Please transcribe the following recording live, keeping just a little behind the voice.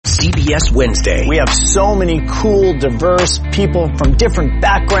CBS Wednesday. We have so many cool, diverse people from different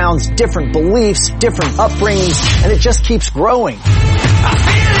backgrounds, different beliefs, different upbringings, and it just keeps growing.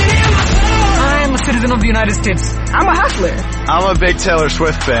 I'm a citizen of the United States. I'm a hustler. I'm a big Taylor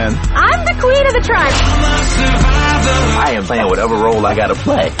Swift fan. I'm the queen of the tribe. I am playing whatever role I gotta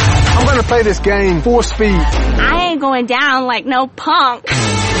play. I'm gonna play this game full speed. I ain't going down like no punk.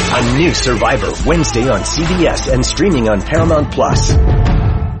 A new Survivor Wednesday on CBS and streaming on Paramount Plus.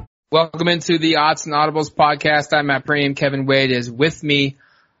 Welcome into the Odds and Audibles podcast. I'm Matt Preem. Kevin Wade is with me.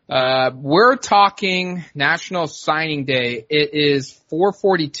 We're talking National Signing Day. It is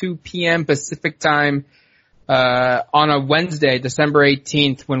 4:42 p.m. Pacific time on a Wednesday, December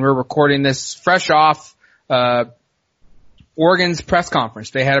 18th, when we're recording this fresh off Oregon's press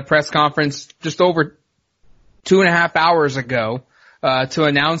conference. They had a press conference just over 2.5 hours ago to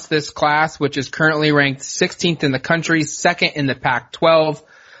announce this class, which is currently ranked 16th in the country, second in the Pac-12,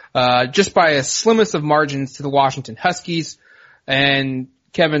 just by a slimmest of margins to the Washington Huskies. And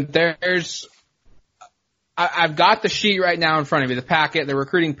Kevin, I've got the sheet right now in front of me, the packet, the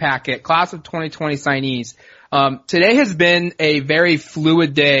recruiting packet, class of 2020 signees. Today has been a very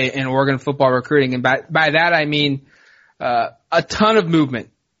fluid day in Oregon football recruiting, and by that I mean a ton of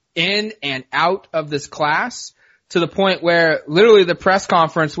movement in and out of this class, to the point where literally the press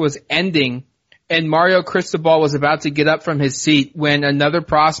conference was ending and Mario Cristobal was about to get up from his seat when another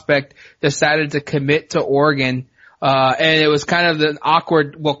prospect decided to commit to Oregon. And it was kind of an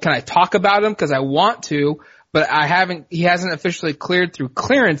awkward, well, can I talk about him? Cause I want to, but he hasn't officially cleared through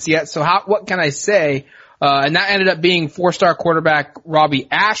clearance yet. So what can I say? And that ended up being 4-star quarterback Robbie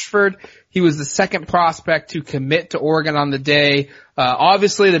Ashford. He was the second prospect to commit to Oregon on the day.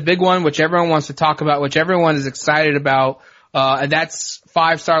 Obviously the big one, which everyone wants to talk about, which everyone is excited about, and that's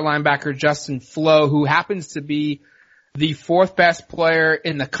 5-star linebacker Justin Flo, who happens to be the 4th best player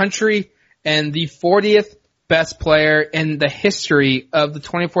in the country and the 40th best player in the history of the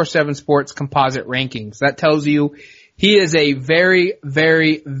 24/7 Sports composite rankings. That tells you he is a very,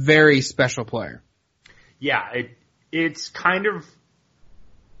 very, very special player. Yeah, it's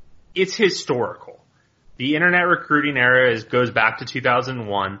historical. The internet recruiting era goes back to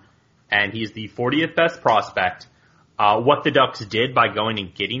 2001, and he's the 40th best prospect. What the Ducks did by going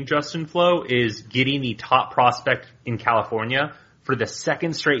and getting Justin Flo is getting the top prospect in California for the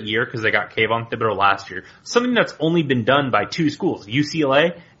second straight year, because they got Kayvon Thibodeau last year. Something that's only been done by 2 schools,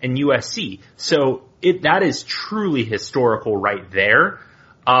 UCLA and USC. So that is truly historical right there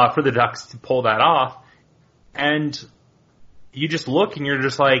for the Ducks to pull that off. And you just look and you're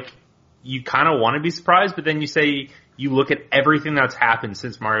just like, you kind of want to be surprised, but then you look at everything that's happened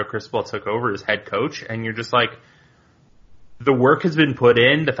since Mario Cristobal took over as head coach, and you're just like, the work has been put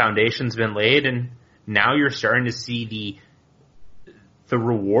in, the foundation's been laid, and now you're starting to see the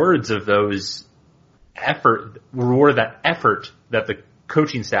rewards of that effort that the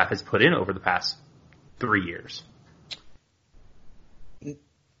coaching staff has put in over the past 3 years.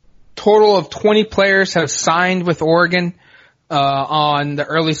 Total of 20 players have signed with Oregon on the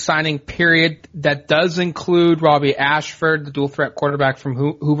early signing period. That does include Robbie Ashford, the dual threat quarterback from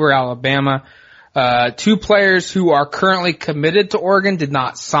Hoover, Alabama. 2 players who are currently committed to Oregon did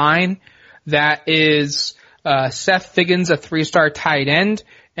not sign. That is Seth Figgins, a 3-star tight end,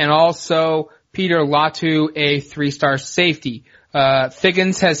 and also Peter Latu, a 3-star safety.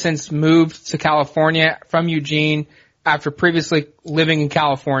 Figgins has since moved to California from Eugene after previously living in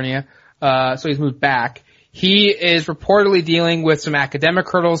California, so he's moved back. He is reportedly dealing with some academic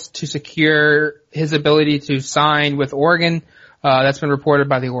hurdles to secure his ability to sign with Oregon. That's been reported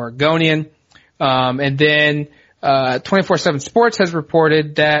by the Oregonian. And then 24/7 Sports has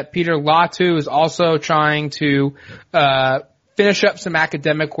reported that Peter Latu is also trying to finish up some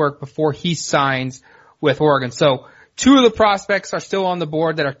academic work before he signs with Oregon. So 2 of the prospects are still on the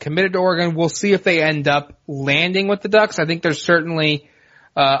board that are committed to Oregon. We'll see if they end up landing with the Ducks. I think there's certainly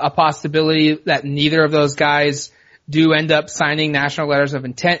a possibility that neither of those guys do end up signing national letters of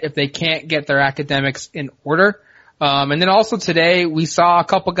intent if they can't get their academics in order. And then also today we saw a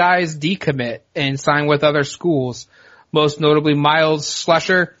couple guys decommit and sign with other schools, most notably Miles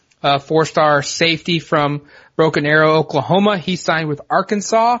Slusher, 4-star safety from Broken Arrow, Oklahoma. He signed with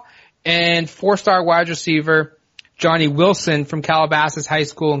Arkansas. And 4-star wide receiver Johnny Wilson from Calabasas High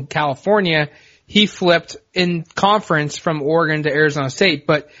School in California. He flipped in conference from Oregon to Arizona State.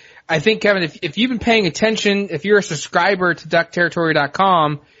 But I think, Kevin, if you've been paying attention, if you're a subscriber to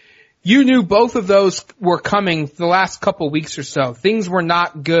DuckTerritory.com, you knew both of those were coming the last couple weeks or so. Things were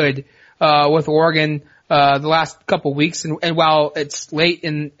not good with Oregon the last couple weeks, and while it's late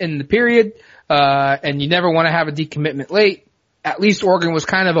in the period, and you never want to have a decommitment late, at least Oregon was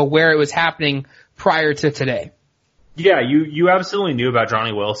kind of aware it was happening prior to today. Yeah, you absolutely knew about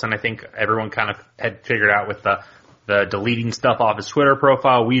Johnny Wilson. I think everyone kind of had figured out with the deleting stuff off his Twitter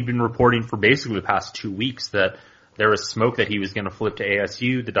profile. We'd been reporting for basically the past 2 weeks that there was smoke that he was going to flip to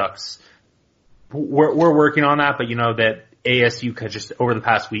ASU. The Ducks we're working on that, but that ASU could just over the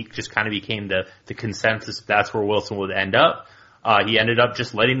past week just kind of became the consensus. That's where Wilson would end up. He ended up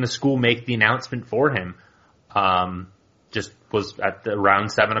just letting the school make the announcement for him. Just was at around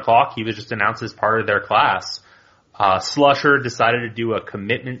 7:00. He was just announced as part of their class. Slusher decided to do a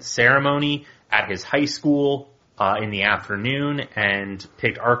commitment ceremony at his high school in the afternoon and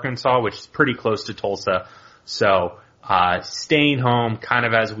picked Arkansas, which is pretty close to Tulsa. So staying home, kind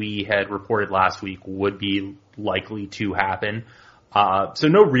of as we had reported last week, would be likely to happen. So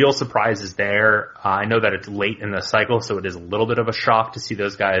no real surprises there. I know that it's late in the cycle, so it is a little bit of a shock to see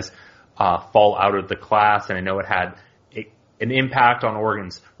those guys fall out of the class, and I know it had an impact on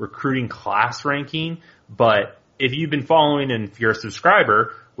Oregon's recruiting class ranking, but if you've been following and if you're a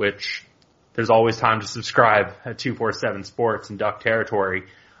subscriber, which there's always time to subscribe at 247 Sports in Duck territory,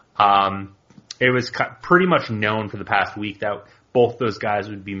 it was pretty much known for the past week that both those guys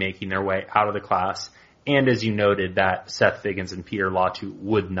would be making their way out of the class. And as you noted, that Seth Figgins and Peter Latu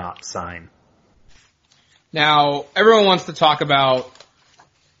would not sign. Now, everyone wants to talk about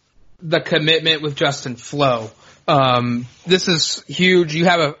the commitment with Justin Flo. This is huge.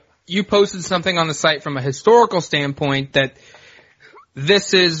 You posted something on the site from a historical standpoint that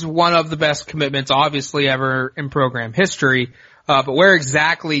this is one of the best commitments obviously ever in program history. But where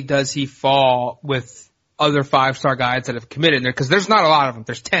exactly does he fall with other 5-star guys that have committed there? Because there's not a lot of them.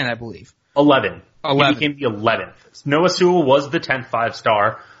 There's 10, I believe. 11. He became the 11th. Noah Sewell was the 10th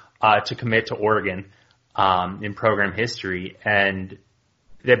 5-star to commit to Oregon in program history, and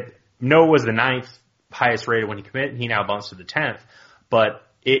Noah was the 9th highest rated when he committed, and he now bumps to the 10th. But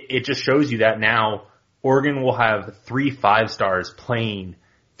it just shows you that now Oregon will have 3 5-stars playing,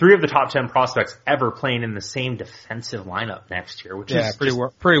 3 of the top 10 prospects ever playing in the same defensive lineup next year, which is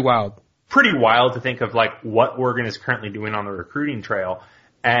pretty wild. Pretty wild to think of what Oregon is currently doing on the recruiting trail.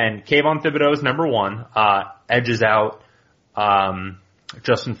 And Kayvon Thibodeau is number 1, edges out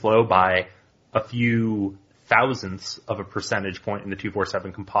Justin Flo by a few thousandths of a percentage point in the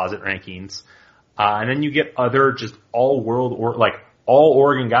 247 composite rankings. And then you get other just all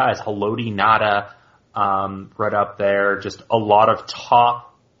Oregon guys, Haloti Ngata, right up there, just a lot of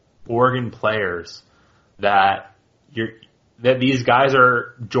top Oregon players that these guys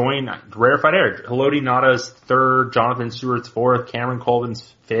are joining rarefied air. Haloti Ngata's 3rd, Jonathan Stewart's 4th, Cameron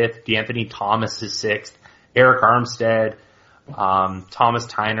Colvin's 5th, D'Anthony Thomas is 6th, Eric Armstead, Thomas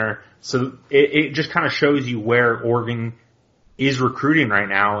Tyner. So it just kind of shows you where Oregon is recruiting right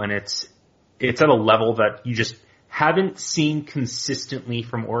now, and it's at a level that you just haven't seen consistently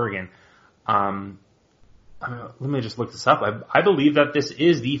from Oregon. Let me just look this up. I believe that this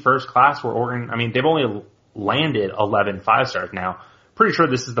is the first class where Oregon, they've only landed 11 5-stars now. Pretty sure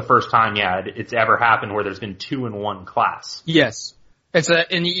this is the first time, it's ever happened where there's been 2 in one class. Yes. It's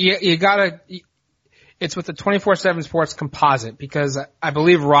with the 24/7 Sports composite, because I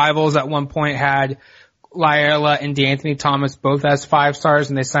believe Rivals at one point had Laela and D'Anthony Thomas both as 5-stars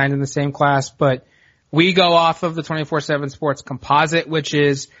and they signed in the same class, but we go off of the 24/7 Sports composite, which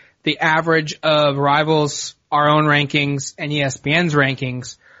is the average of Rivals, our own rankings, and ESPN's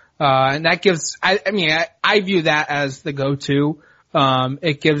rankings. And that gives, I view that as the go-to.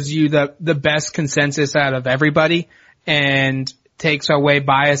 It gives you the best consensus out of everybody and takes away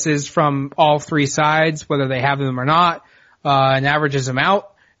biases from all 3 sides, whether they have them or not, and averages them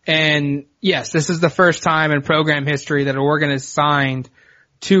out. And yes, this is the first time in program history that Oregon has signed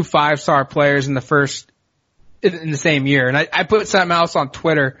 2 5-star players in the same year. And I put something else on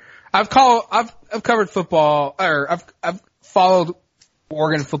Twitter. I've covered football, or I've followed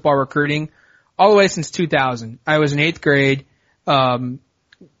Oregon football recruiting all the way since 2000. I was in 8th grade, in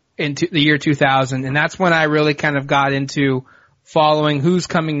the year 2000, and that's when I really kind of got into following who's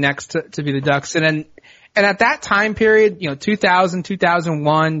coming next to be the Ducks. And at that time period, 2000,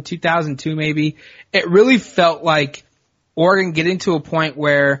 2001, 2002 maybe, it really felt like Oregon getting to a point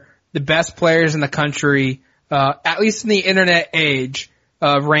where the best players in the country, at least in the internet age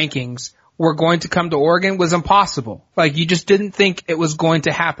of rankings, were going to come to Oregon was impossible. You just didn't think it was going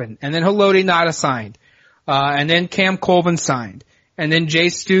to happen. And then Haloti Ngata signed. And then Cam Colvin signed. And then Jay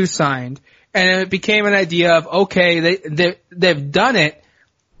Stu signed. And it became an idea of, okay, they've done it,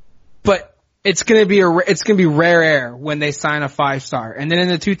 but it's gonna be rare air when they sign a 5-star. And then in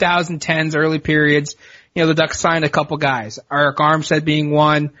the 2010s, early periods, the Ducks signed a couple guys. Eric Armstead being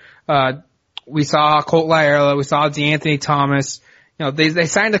one, We saw Colt Lyerla. We saw DeAnthony Thomas. You know, they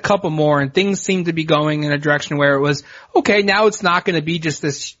signed a couple more, and things seemed to be going in a direction where it was, okay, now it's not going to be just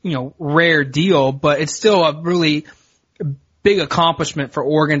this, you know, rare deal, but it's still a really big accomplishment for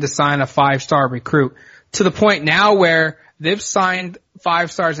Oregon to sign a 5-star recruit, to the point now where they've signed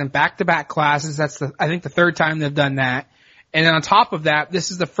 5 stars in back-to-back classes. That's I think the third time they've done that. And then on top of that, this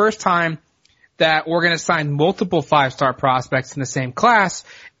is the first time that Oregon has signed multiple 5-star prospects in the same class.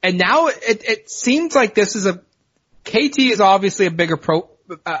 And now it seems like this is KT is obviously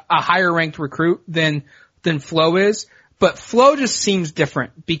a higher ranked recruit than Flo is, but Flo just seems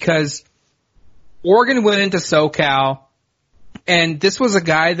different because Oregon went into SoCal, and this was a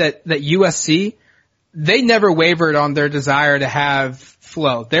guy that USC, they never wavered on their desire to have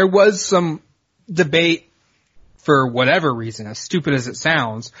Flo. There was some debate, for whatever reason, as stupid as it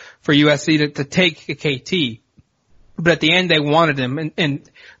sounds, for USC to take a KT. But at the end, they wanted him.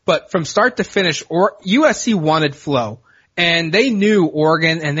 But from start to finish, USC wanted Flo. And they knew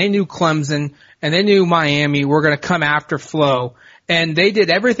Oregon, and they knew Clemson, and they knew Miami were going to come after Flo. And they did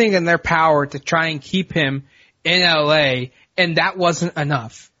everything in their power to try and keep him in LA, and that wasn't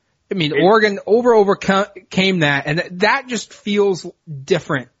enough. I mean, Oregon overcame that, and that just feels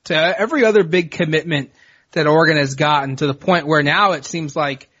different to every other big commitment that Oregon has gotten, to the point where now it seems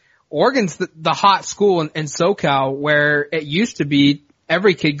like Oregon's the hot school in SoCal, where it used to be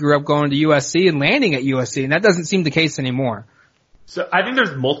every kid grew up going to USC and landing at USC, and that doesn't seem the case anymore. So I think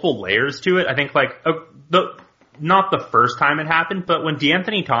there's multiple layers to it. I think not the first time it happened, but when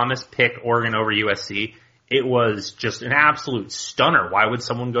DeAnthony Thomas picked Oregon over USC, it was just an absolute stunner. Why would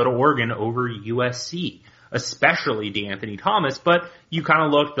someone go to Oregon over USC? Especially DeAnthony Thomas, but you kind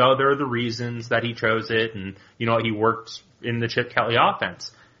of looked, though, there are the reasons that he chose it, and, you know, he worked in the Chip Kelly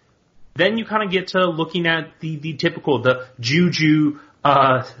offense. Then you kind of get to looking at the typical, the Juju,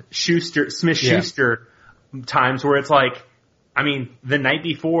 Smith-Schuster times where it's like, I mean, the night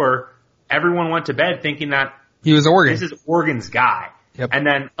before, everyone went to bed thinking that he was Oregon. This is Oregon's guy. Yep. And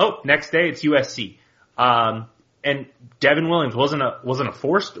then, next day it's USC. And Devin Williams was a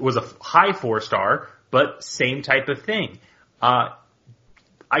high 4-star, but same type of thing.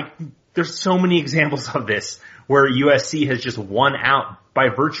 There's so many examples of this where USC has just won out by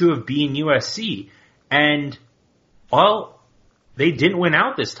virtue of being USC. And, well, they didn't win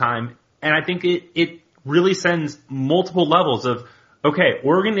out this time. And I think it really sends multiple levels of, okay,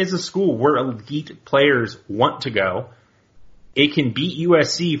 Oregon is a school where elite players want to go. It can beat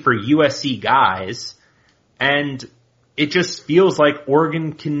USC for USC guys. And it just feels like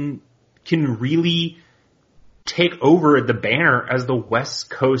Oregon can really take over the banner as the West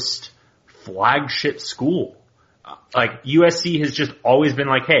Coast flagship school. Like, USC has just always been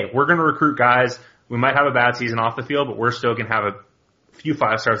like, hey, we're going to recruit guys. We might have a bad season off the field, but we're still going to have a few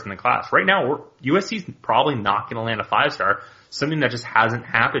 5-stars in the class. Right now, USC's probably not going to land a 5-star, something that just hasn't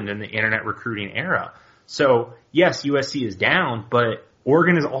happened in the internet recruiting era. So, yes, USC is down, but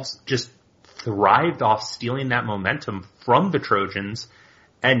Oregon has also just thrived off stealing that momentum from the Trojans.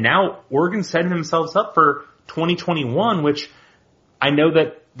 And now Oregon's setting themselves up for 2021, which I know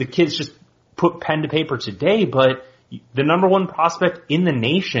that the kids just put pen to paper today, but the number one prospect in the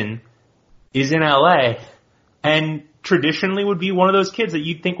nation is in LA, and traditionally would be one of those kids that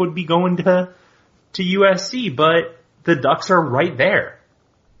you'd think would be going to USC, but the Ducks are right there.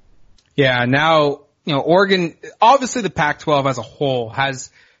 Yeah, now, you know, Oregon, obviously the Pac-12 as a whole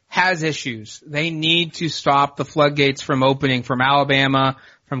has issues. They need to stop the floodgates from opening from Alabama,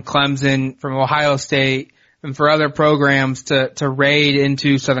 from Clemson, from Ohio State, and for other programs to raid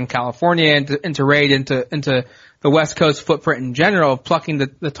into Southern California and to raid into the West Coast footprint in general, plucking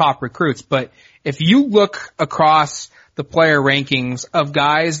the top recruits. But if you look across the player rankings of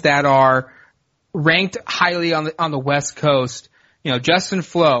guys that are ranked highly on the West Coast, you know, Justin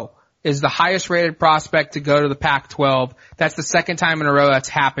Flo is the highest rated prospect to go to the Pac-12. That's the second time in a row that's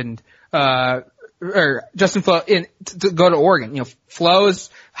happened. Or Justin Flo to go to Oregon. You know, Flo's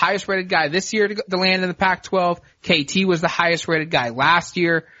highest rated guy this year to land in the Pac-12. KT was the highest rated guy last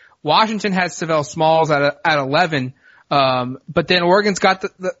year. Washington has Savell Smalls at 11. But then Oregon's got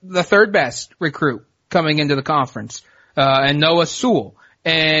the third best recruit coming into the conference, and Noah Sewell.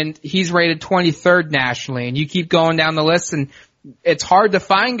 And he's rated 23rd nationally. And you keep going down the list, and it's hard to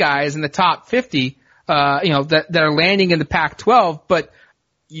find guys in the top 50, that are landing in the Pac-12, but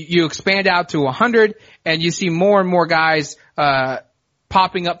you expand out to 100 and you see more and more guys,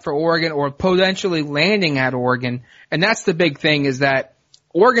 popping up for Oregon or potentially landing at Oregon. And that's the big thing, is that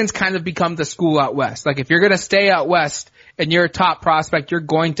Oregon's kind of become the school out west. Like, if you're going to stay out west and you're a top prospect, you're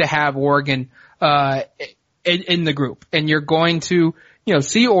going to have Oregon, in the group, and you're going to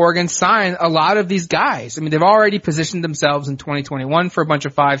see Oregon sign a lot of these guys. I mean, they've already positioned themselves in 2021 for a bunch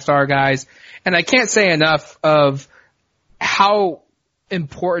of 5-star guys. And I can't say enough of how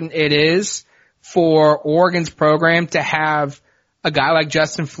important it is for Oregon's program to have a guy like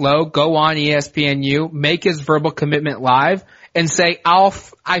Justin Flo go on ESPNU, make his verbal commitment live, and say,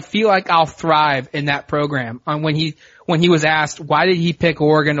 I feel like I'll thrive in that program. When he was asked, why did he pick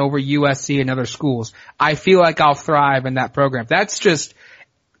Oregon over USC and other schools? I feel like I'll thrive in that program. That's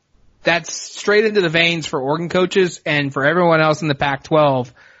straight into the veins for Oregon coaches and for everyone else in the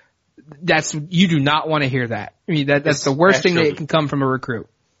Pac-12. You do not want to hear that. I mean, that's the worst thing that can come from a recruit.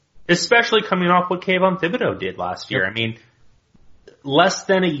 Especially coming off what Kayvon Thibodeau did last year. I mean, less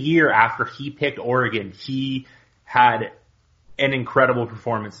than a year after he picked Oregon, he had an incredible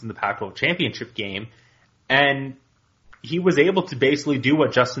performance in the Pac-12 championship game, and he was able to basically do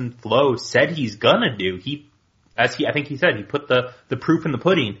what Justin Flo said he's gonna do. I think he said, he put the proof in the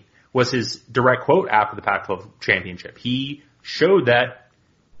pudding, was his direct quote after the Pac-12 championship. He showed that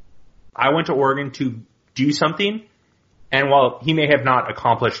I went to Oregon to do something, and while he may have not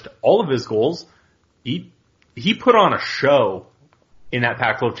accomplished all of his goals, he put on a show in that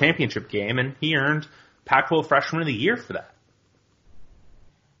Pac-12 championship game, and he earned Pac-12 Freshman of the Year for that.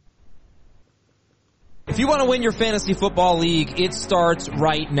 If you want to win your fantasy football league, it starts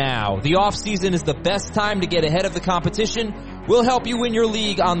right now. The offseason is the best time to get ahead of the competition. We'll help you win your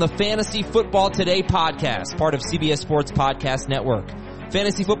league on the Fantasy Football Today podcast, part of CBS Sports Podcast Network.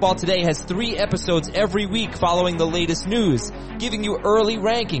 Fantasy Football Today has 3 episodes every week following the latest news, giving you early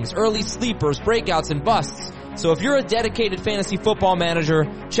rankings, early sleepers, breakouts, and busts. So if you're a dedicated fantasy football manager,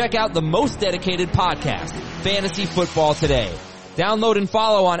 check out the most dedicated podcast, Fantasy Football Today. Download and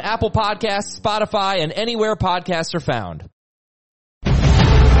follow on Apple Podcasts, Spotify, and anywhere podcasts are found.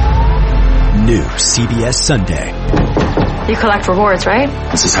 New CBS Sunday. You collect rewards, right?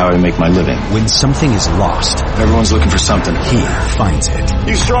 This is how I make my living. When something is lost, everyone's looking for something. He finds it.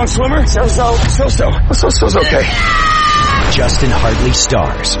 You strong swimmer? So-so. So-so's okay. Justin Hartley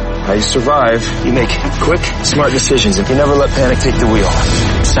stars. How you survive, you make quick, smart decisions, and you never let panic take the wheel.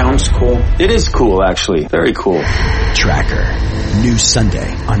 Sounds cool. It is cool, actually. Very cool. Tracker. New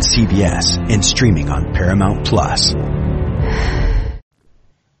Sunday on CBS and streaming on Paramount Plus.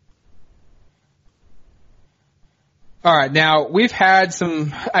 All right, now we've had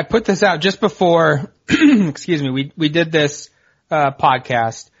I put this out just before, excuse me, we did this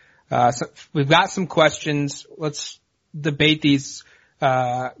podcast. So we've got some questions. Let's debate these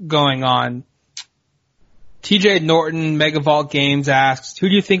going on. TJ Norton, Megavault Games asks, who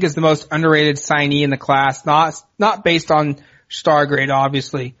do you think is the most underrated signee in the class? Not based on star grade,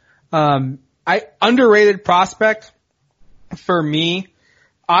 obviously. Underrated prospect for me,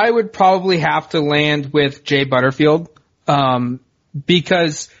 I would probably have to land with Jay Butterfield,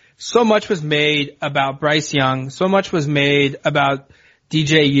 because so much was made about Bryce Young, so much was made about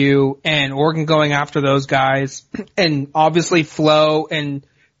DJU and Oregon going after those guys, and obviously Flo and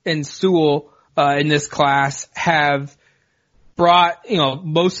Sewell in this class have brought,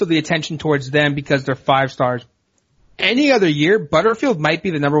 most of the attention towards them because they're 5 stars. Any other year, Butterfield might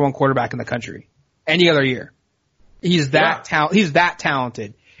be the number 1 quarterback in the country. Any other year. He's that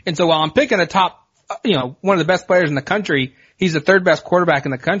talented. And so while I'm picking a top, one of the best players in the country, he's the 3rd best quarterback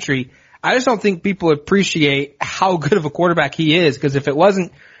in the country. I just don't think people appreciate how good of a quarterback he is, because if it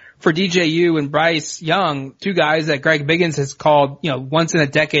wasn't for DJU and Bryce Young, 2 guys that Greg Biggins has called, once in a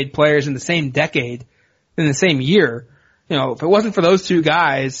decade players in the same decade, in the same year, if it wasn't for those 2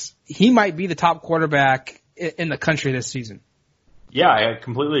 guys, he might be the top quarterback in the country this season. Yeah, I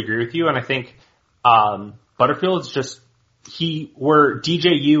completely agree with you, and I think Butterfield's just where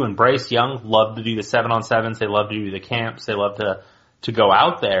DJU and Bryce Young love to do the 7-on-7s, they love to do the camps, they love to go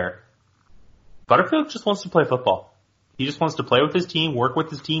out there. Butterfield just wants to play football. He just wants to play with his team, work with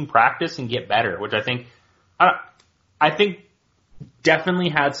his team, practice, and get better, which I think definitely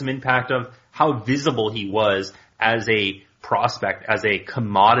had some impact of how visible he was as a prospect, as a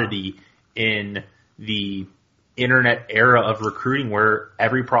commodity in the internet era of recruiting, where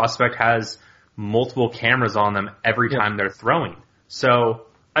every prospect has multiple cameras on them every time they're throwing. So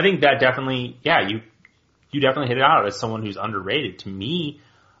I think that definitely, you definitely hit it out as someone who's underrated. To me,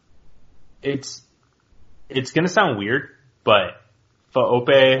 it's going to sound weird, but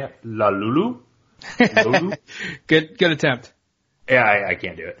Fa'ope Lalulu? Good attempt. Yeah, I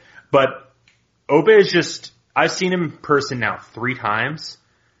can't do it. But Ope is just, I've seen him in person now 3 times,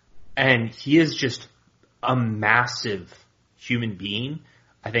 and he is just a massive human being.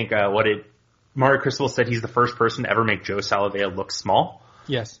 I think Mario Cristobal said he's the first person to ever make Joe Salavea look small.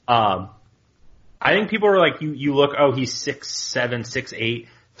 Yes. I think people are like, you look, oh, he's 6'7", 6'8",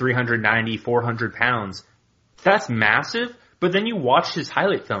 390, 400 pounds. That's massive. But then you watch his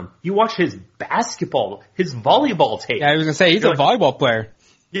highlight film. You watch his basketball, his volleyball tape. Yeah, I was going to say, he's a volleyball player.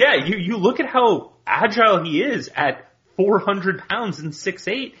 Yeah, you look at how agile he is at 400 pounds and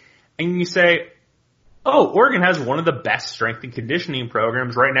 6'8", and you say, oh, Oregon has one of the best strength and conditioning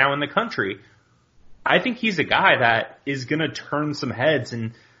programs right now in the country. I think he's a guy that is going to turn some heads,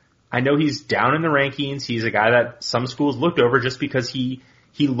 and I know he's down in the rankings. He's a guy that some schools looked over just because he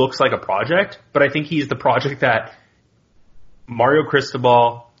looks like a project, but I think he's the project that Mario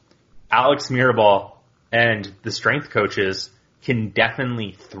Cristobal, Alex Mirabal, and the strength coaches can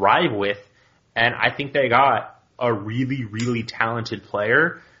definitely thrive with, and I think they got a really, really talented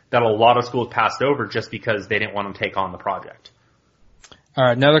player that a lot of schools passed over just because they didn't want to take on the project. All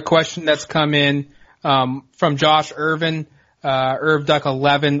right, another question that's come in from Josh Irvin,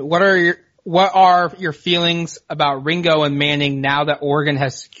 IrvDuck11. What are your feelings about Ringo and Manning now that Oregon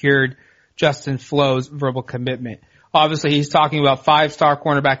has secured Justin Flowe's verbal commitment? Obviously, he's talking about 5-star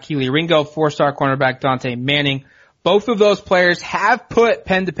cornerback Kelee Ringo, 4-star cornerback Dante Manning. Both of those players have put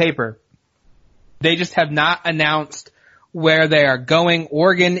pen to paper. They just have not announced where they are going.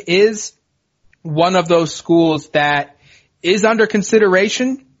 Oregon is one of those schools that is under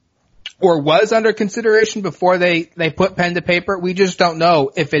consideration or was under consideration before they put pen to paper. We just don't know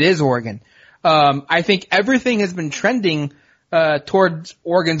if it is Oregon. I think everything has been trending towards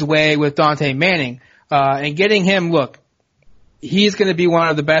Oregon's way with Dante Manning. And getting him, look, he's going to be one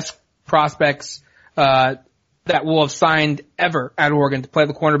of the best prospects that will have signed ever at Oregon to play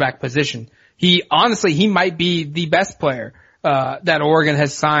the cornerback position. He might be the best player that Oregon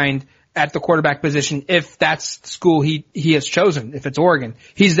has signed at the quarterback position if that's the school he has chosen, if it's Oregon.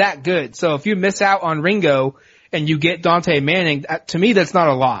 He's that good. So if you miss out on Ringo and you get Dante Manning, to me that's not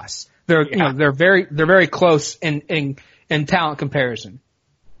a loss. They're very close in talent comparison.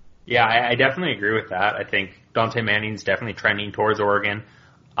 Yeah, I definitely agree with that. I think Dante Manning's definitely trending towards Oregon.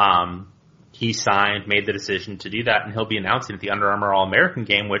 He made the decision to do that, and he'll be announcing at the Under Armour All-American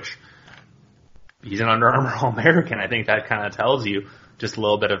game, which he's an Under Armour All-American. I think that kind of tells you just a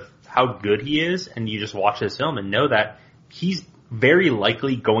little bit of how good he is, and you just watch his film and know that he's very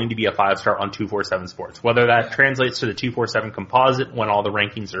likely going to be a 5-star on 247 Sports. Whether that translates to the 247 composite when all the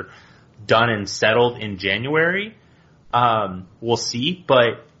rankings are done and settled in January, we'll see,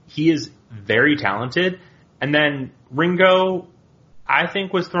 but he is very talented. And then Ringo, I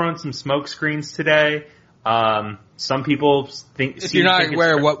think, was throwing some smoke screens today. Some people think... If you're not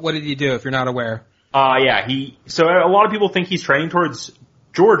aware, what did he do if you're not aware? So a lot of people think he's training towards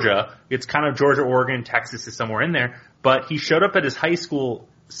Georgia. It's kind of Georgia, Oregon, Texas is somewhere in there. But he showed up at his high school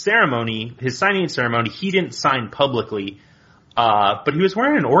ceremony, his signing ceremony. He didn't sign publicly, but he was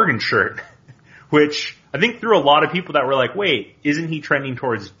wearing an Oregon shirt, which I think threw a lot of people that were like, wait, isn't he trending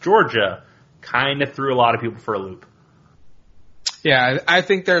towards Georgia? Kind of threw a lot of people for a loop. Yeah, I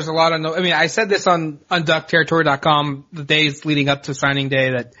think there's a lot of I said this on DuckTerritory.com the days leading up to signing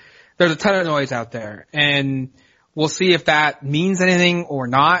day that there's a ton of noise out there, and we'll see if that means anything or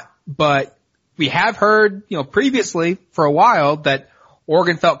not. But we have heard, previously for a while that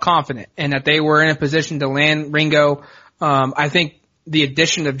Oregon felt confident and that they were in a position to land Ringo. I think the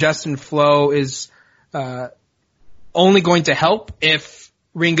addition of Justin Flowe is only going to help if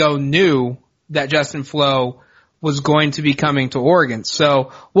Ringo knew that Justin Flowe was going to be coming to Oregon.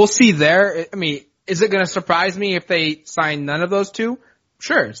 So we'll see there. Is it going to surprise me if they sign none of those two?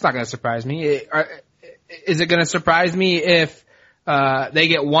 Sure, it's not going to surprise me. Is it going to surprise me if they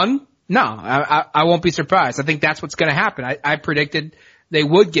get one? No, I won't be surprised. I think that's what's going to happen. I predicted they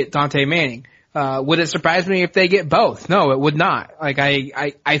would get Dante Manning. Would it surprise me if they get both? No, it would not.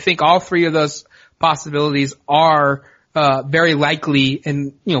 I think all three of those possibilities are very likely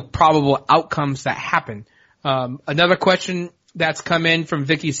and probable outcomes that happen. Another question that's come in from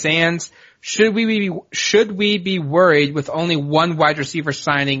Vicky Sands: Should we be worried with only one wide receiver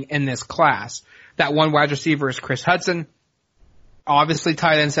signing in this class? That one wide receiver is Chris Hudson. Obviously,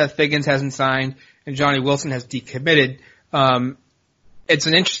 tight end Seth Figgins hasn't signed, and Johnny Wilson has decommitted. It's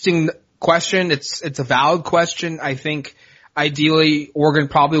an interesting question. It's a valid question. I think ideally Oregon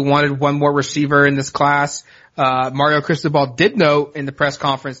probably wanted one more receiver in this class. Mario Cristobal did note in the press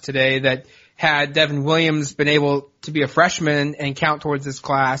conference today that had Devin Williams been able to be a freshman and count towards this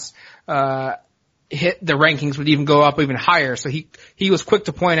class, the rankings would even go up even higher. So he was quick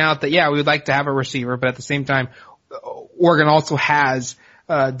to point out that, we would like to have a receiver, but at the same time, Oregon also has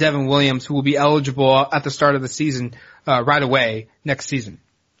Devin Williams, who will be eligible at the start of the season right away next season.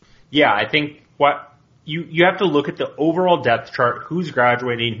 Yeah, I think what you have to look at the overall depth chart, who's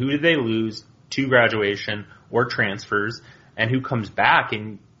graduating, who did they lose, to graduation or transfers, and who comes back.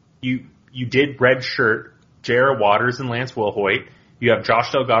 And you did redshirt J.R. Waters and Lance Wilhoit. You have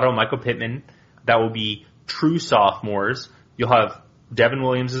Josh Delgado, Michael Pittman. That will be true sophomores. You'll have Devin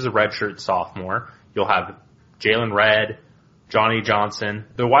Williams as a redshirt sophomore. You'll have Jalen Redd, Johnny Johnson.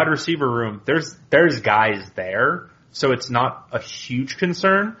 The wide receiver room, there's guys there, so it's not a huge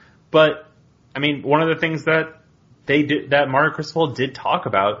concern. But I mean, one of the things that Mario Cristobal did talk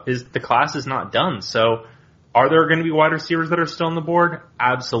about is the class is not done. So are there going to be wide receivers that are still on the board?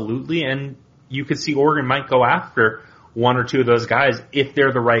 Absolutely. And you could see Oregon might go after one or two of those guys if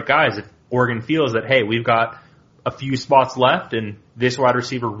they're the right guys. If Oregon feels that, hey, we've got a few spots left and this wide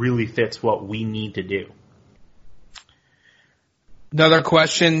receiver really fits what we need to do. Another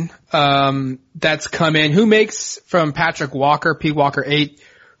question that's come in. Who makes, from Patrick Walker, P. Walker 8,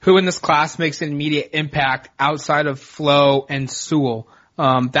 who in this class makes an immediate impact outside of Flo and Sewell?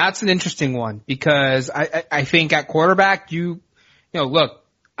 That's an interesting one because I think at quarterback, look,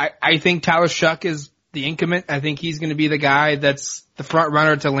 I think Tyler Shuck is the incumbent. I think he's going to be the guy that's the front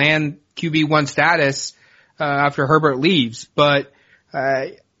runner to land QB1 status after Herbert leaves. But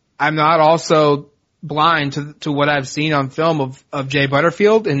I'm not also blind to what I've seen on film of Jay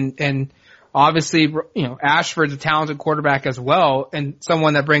Butterfield and obviously, Ashford's a talented quarterback as well and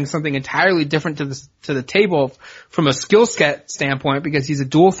someone that brings something entirely different to the table from a skill set standpoint because he's a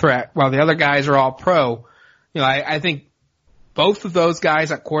dual threat while the other guys are all pro. I think both of those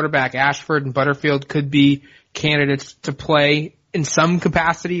guys at quarterback, Ashford and Butterfield, could be candidates to play in some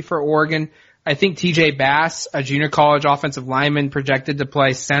capacity for Oregon. I think TJ Bass, a junior college offensive lineman, projected to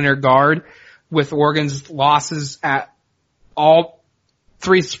play center guard with Oregon's losses at all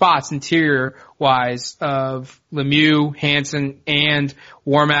three spots interior wise of Lemieux, Hansen, and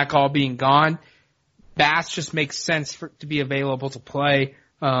Warmack all being gone. Bass just makes sense to be available to play.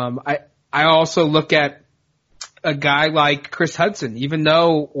 I also look at a guy like Chris Hudson, even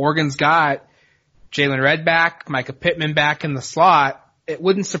though Oregon's got Jalen Redd back, Micah Pittman back in the slot, it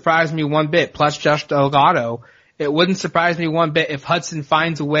wouldn't surprise me one bit, plus Josh Delgado. It wouldn't surprise me one bit if Hudson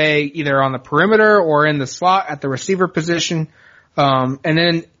finds a way either on the perimeter or in the slot at the receiver position. And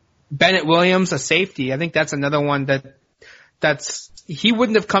then Bennett Williams, a safety. I think that's another one he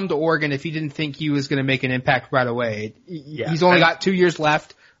wouldn't have come to Oregon if he didn't think he was going to make an impact right away. Yeah. He's only got 2 years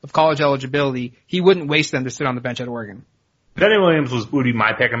left of college eligibility. He wouldn't waste them to sit on the bench at Oregon. Bennett Williams would be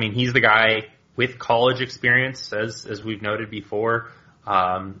my pick. I mean, he's the guy with college experience, as we've noted before.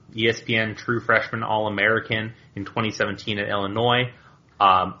 ESPN true freshman All-American in 2017 at Illinois.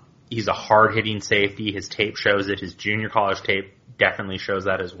 He's a hard-hitting safety. His tape shows it. His junior college tape definitely shows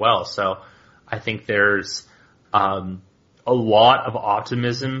that as well. So I think there's a lot of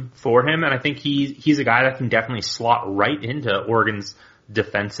optimism for him, and I think he's a guy that can definitely slot right into Oregon's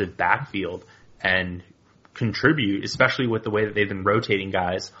defensive backfield and contribute, especially with the way that they've been rotating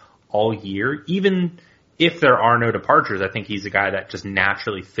guys all year. Even if there are no departures, I think he's a guy that just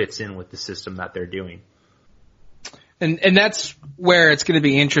naturally fits in with the system that they're doing. And that's where it's going to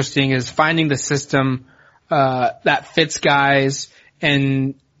be interesting, is finding the system that fits guys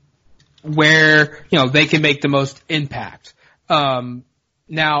and where they can make the most impact.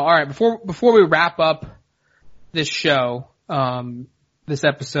 Now, all right, before we wrap up this show, this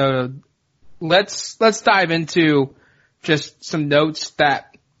episode, let's dive into just some notes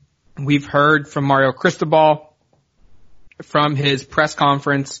that we've heard from Mario Cristobal from his press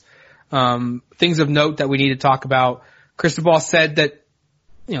conference. Things of note that we need to talk about. Cristobal said that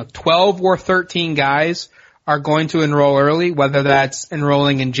 12 or 13 guys are going to enroll early, whether that's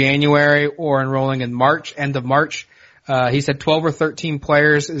enrolling in January or enrolling in March, end of March. He said 12 or 13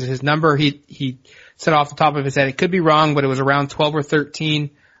 players is his number. He said off the top of his head, it could be wrong, but it was around 12 or 13.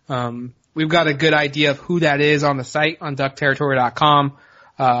 We've got a good idea of who that is on the site on duckterritory.com.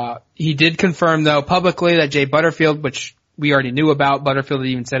 He did confirm though publicly that Jay Butterfield, which we already knew about, Butterfield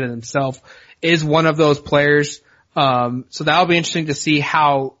even said it himself, is one of those players. So that'll be interesting to see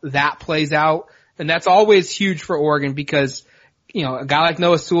how that plays out. And that's always huge for Oregon because, a guy like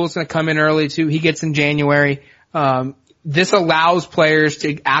Noah Sewell's going to come in early too. He gets in January. This allows players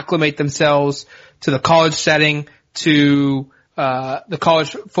to acclimate themselves to the college setting, to the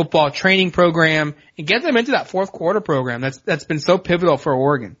college football training program, and get them into that fourth quarter program. That's been so pivotal for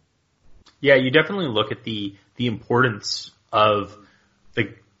Oregon. Yeah, you definitely look at the importance of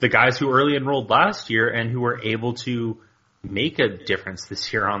the guys who early enrolled last year and who were able to make a difference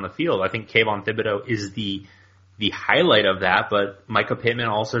this year on the field. I think Kayvon Thibodeau is the highlight of that, but Micah Pittman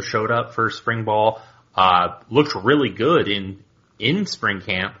also showed up for spring ball, looked really good in spring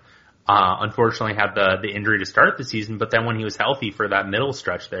camp. Unfortunately had the injury to start the season, but then when he was healthy for that middle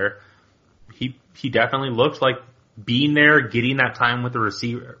stretch there, he definitely looked like being there, getting that time with the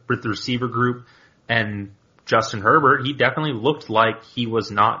receiver group, and Justin Herbert. He definitely looked like he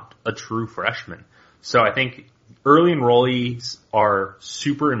was not a true freshman. So I think early enrollees are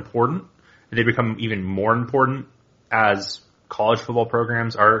super important. They become even more important as college football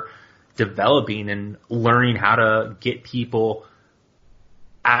programs are developing and learning how to get people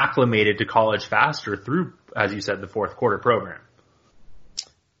acclimated to college faster through, as you said, the fourth quarter program.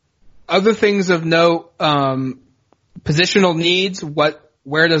 Other things of note, positional needs.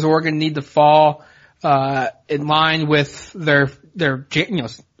 Where does Oregon need to fall in line with their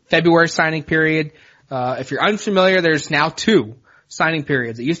February signing period? If you're unfamiliar, there's now 2 signing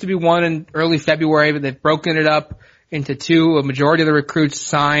periods. It used to be one in early February, but they've broken it up into 2. A majority of the recruits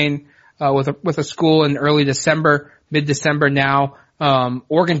sign with a school in early December, mid-December now.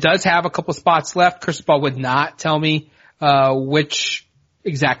 Oregon does have a couple spots left. Cristobal would not tell me which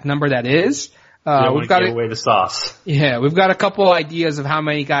exact number that is. We've got to give away the sauce. Yeah, we've got a couple ideas of how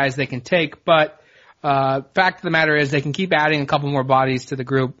many guys they can take, but fact of the matter is they can keep adding a couple more bodies to the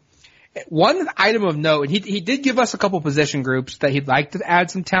group. One item of note, and he did give us a couple position groups that he'd like to add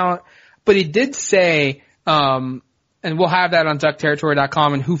some talent, but he did say, and we'll have that on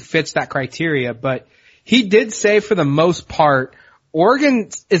duckterritory.com and who fits that criteria, but he did say for the most part, Oregon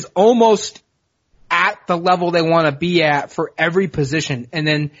is almost at the level they want to be at for every position, and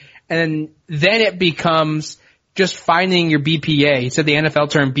then it becomes just finding your BPA. He said the NFL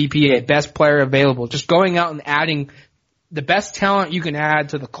term BPA, best player available, just going out and adding the best talent you can add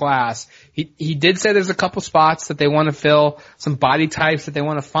to the class. He did say there's a couple spots that they want to fill, some body types that they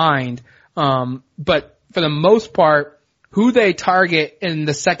want to find. But for the most part, who they target in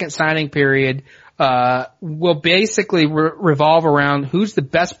the second signing period, will basically revolve around who's the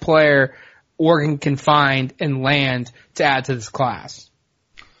best player Oregon can find and land to add to this class.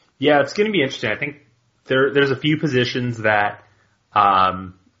 Yeah, it's going to be interesting. I think there's a few positions that,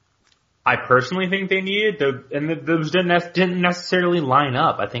 I personally think they needed, and those didn't necessarily line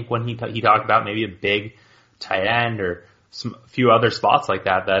up. I think when he talked about maybe a big tight end or a few other spots like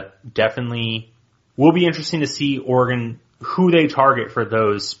that definitely will be interesting to see Oregon, who they target for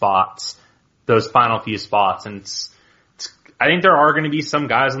those spots, those final few spots. And I think there are going to be some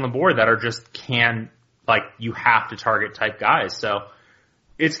guys on the board that are just you have to target type guys. So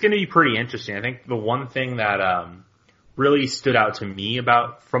it's going to be pretty interesting. I think the one thing that, really stood out to me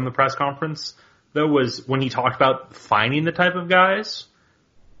from the press conference, though, was when he talked about finding the type of guys,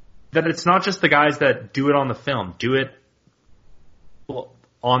 that it's not just the guys that do it on the film, do it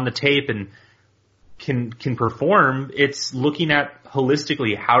on the tape and can perform. It's looking at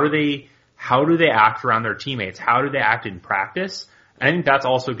holistically, how do they act around their teammates? How do they act in practice? And I think that's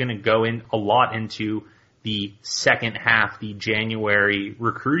also going to go in a lot into the second half, the January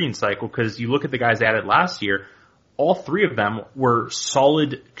recruiting cycle, because you look at the guys added last year, all 3 of them were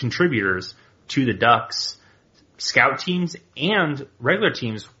solid contributors to the Ducks scout teams and regular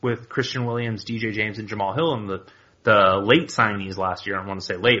teams with Christian Williams, DJ James, and Jamal Hill and the late signees last year. I don't want to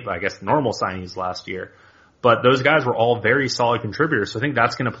say late, but I guess normal signees last year. But those guys were all very solid contributors. So I think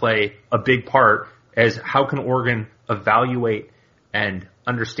that's going to play a big part as how can Oregon evaluate and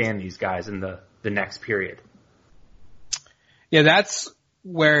understand these guys in the next period. Yeah, that's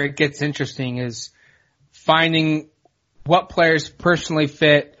where it gets interesting, is finding what players personally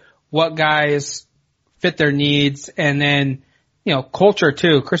fit, what guys fit their needs, and then, culture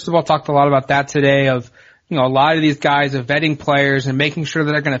too. Cristobal talked a lot about that today of, a lot of these guys are vetting players and making sure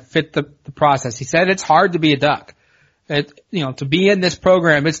that they're going to fit the process. He said it's hard to be a Duck. To be in this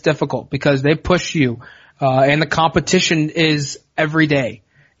program, it's difficult because they push you, and the competition is every day.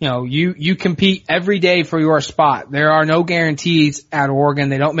 You compete every day for your spot. There are no guarantees at Oregon.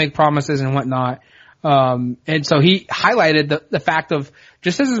 They don't make promises and whatnot. And so he highlighted the fact of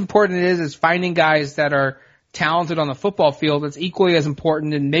just as important it is as finding guys that are talented on the football field, it's equally as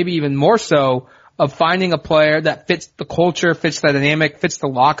important and maybe even more so of finding a player that fits the culture, fits the dynamic, fits the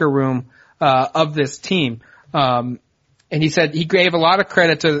locker room, of this team. And he said he gave a lot of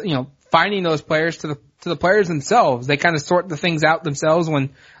credit to, finding those players to the players themselves. They kind of sort the things out themselves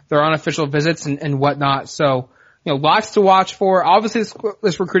when they're on official visits and whatnot. So, lots to watch for. Obviously,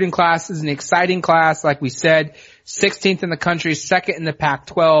 this recruiting class is an exciting class, like we said. 16th in the country, 2nd in the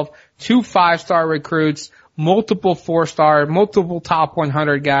Pac-12, 2 5-star recruits, multiple 4-star, multiple top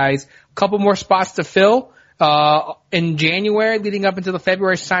 100 guys, a couple more spots to fill in January leading up into the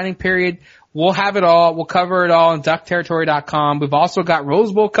February signing period. We'll have it all. We'll cover it all on duckterritory.com. We've also got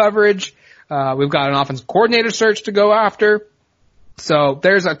Rose Bowl coverage. We've got an offensive coordinator search to go after. So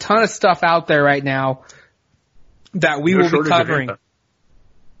there's a ton of stuff out there right now that we will be covering.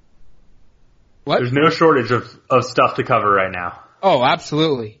 What? There's no shortage of stuff to cover right now. Oh,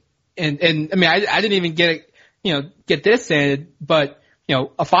 absolutely. And I mean, I didn't even get this in, but,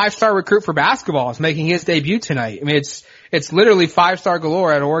 a 5-star recruit for basketball is making his debut tonight. I mean, it's literally 5-star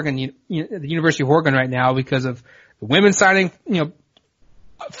galore at Oregon, the University of Oregon right now because of the women signing,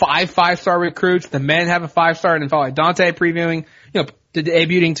 5-star recruits. The men have a 5-star, and like Dante previewing,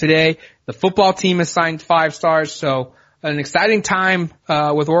 debuting today. The football team has signed 5 stars. So an exciting time,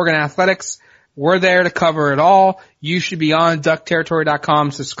 with Oregon athletics. We're there to cover it all. You should be on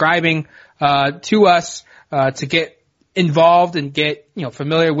duckterritory.com subscribing, to us, to get involved and get,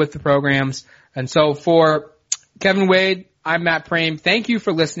 familiar with the programs. And so for Kevin Wade, I'm Matt Prame. Thank you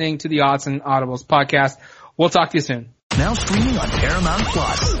for listening to the Odds and Audibles podcast. We'll talk to you soon. Now streaming on Paramount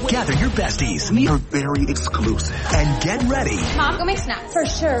Plus. Gather your besties. We are very exclusive. And get ready. Mom, go make snacks. For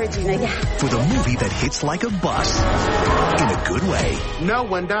sure, Regina. Yeah. For the movie that hits like a bus. In a good way. No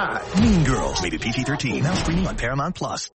one died. Mean Girls. Rated PG-13. Now streaming on Paramount Plus.